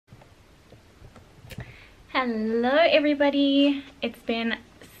Hello everybody, it's been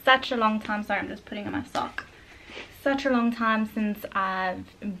such a long time. Sorry, I'm just putting on my sock. Such a long time since I've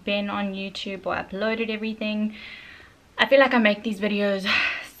been on YouTube or uploaded everything. I feel like I make these videos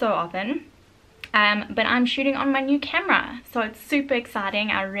so often, but I'm shooting on my new camera, so it's super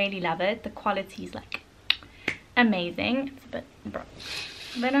exciting. I really love it. The quality is like amazing. It's a bit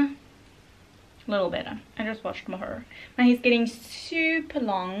better, a little better. I just washed my hair. My hair's getting super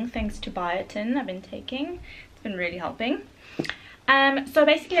long thanks to biotin I've been taking. It's been really helping. So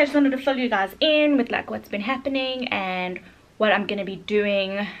basically I just wanted to fill you guys in with like what's been happening and what I'm going to be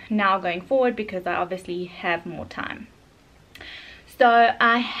doing now going forward, because I obviously have more time. So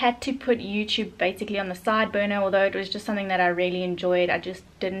I had to put YouTube basically on the side burner, although it was just something that I really enjoyed. I just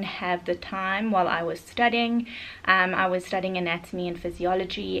didn't have the time while I was studying. I was studying anatomy and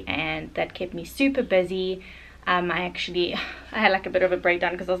physiology, and that kept me super busy. I had like a bit of a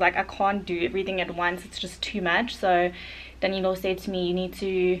breakdown because I was like, I can't do everything at once, it's just too much. So Danilo said to me, you need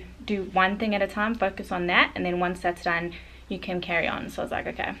to do one thing at a time, focus on that, and then once that's done you can carry on. So I was like,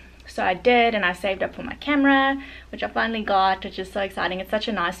 okay. So I did, and I saved up for my camera, which I finally got, which is so exciting. It's such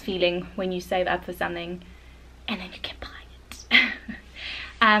a nice feeling when you save up for something and then you can buy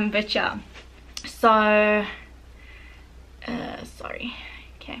it. But yeah, so sorry.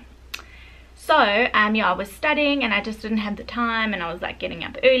 Okay. So yeah, I was studying and I just didn't have the time, and I was like getting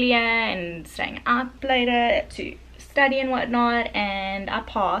up earlier and staying up later to study and whatnot, and I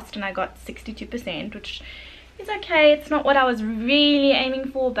passed and I got 62%, which is okay. It's not what I was really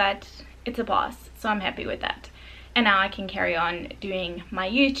aiming for, but it's a pass, so I'm happy with that. And now I can carry on doing my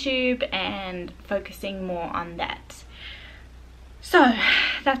YouTube and focusing more on that. So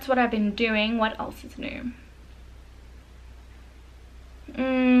that's what I've been doing. What else is new?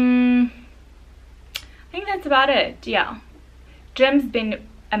 I think that's about it. Yeah, gym's been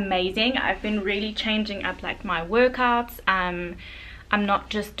amazing. I've been really changing up like my workouts. I'm not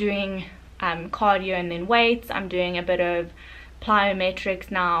just doing cardio and then weights. I'm doing a bit of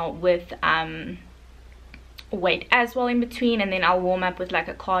plyometrics now with weight as well in between, and then I'll warm up with like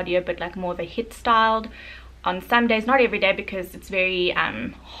a cardio, but like more of a HIIT styled on some days, not every day because it's very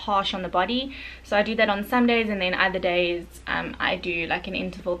harsh on the body. So I do that on some days, and then other days I do like an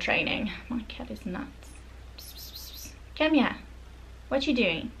interval training. My cat is nuts. Come here, what you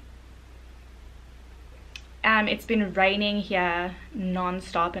doing? It's been raining here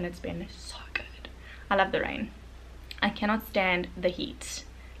non-stop and it's been so good. I love the rain. I cannot stand the heat,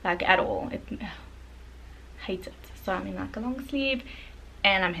 like at all. Hate it. So I'm in like a long sleeve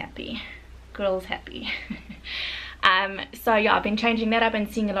and I'm happy. Girl's happy. So yeah, I've been changing that up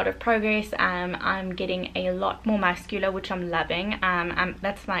and seeing a lot of progress. I'm getting a lot more muscular, which I'm loving.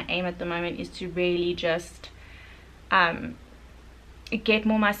 That's my aim at the moment, is to really just get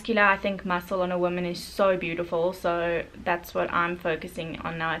more muscular. I think muscle on a woman is so beautiful, so that's what I'm focusing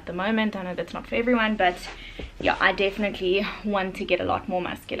on now at the moment. I know that's not for everyone, but yeah, I definitely want to get a lot more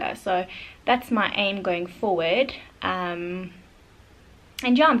muscular, so that's my aim going forward. And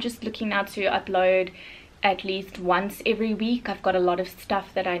yeah, I'm just looking now to upload at least once every week. I've got a lot of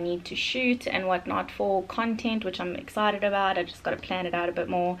stuff that I need to shoot and whatnot for content, which I'm excited about. I just got to plan it out a bit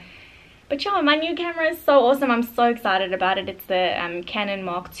more. But yeah, my new camera is so awesome. I'm so excited about it. It's the Canon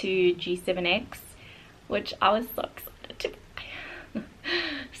Mark II G7X, which I was so excited to buy.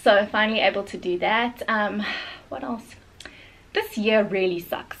 So finally able to do that. What else? This year really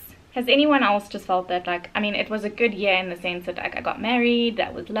sucks. Has anyone else just felt that? Like, I mean, it was a good year in the sense that like I got married,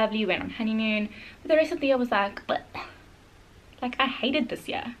 that was lovely, went on honeymoon, but the rest of the year was like, bleh. Like I hated this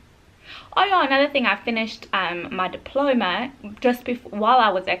year. Oh yeah, another thing, I finished my diploma just before, while I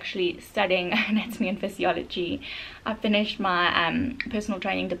was actually studying anatomy and physiology. I finished my personal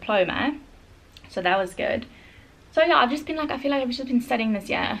training diploma, so that was good. So yeah, I've just been like, I feel like I've just been studying this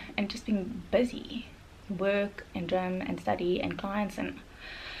year and just been busy. Work and gym and study and clients, and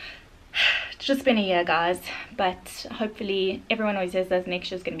it's just been a year, guys. But hopefully, everyone always says that next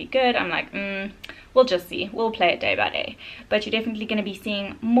year's gonna be good. I'm like, we'll just see. We'll play it day by day. But you're definitely going to be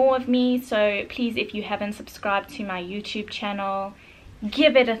seeing more of me. So please, if you haven't subscribed to my YouTube channel,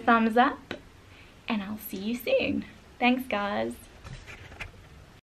 give it a thumbs up. And I'll see you soon. Thanks, guys.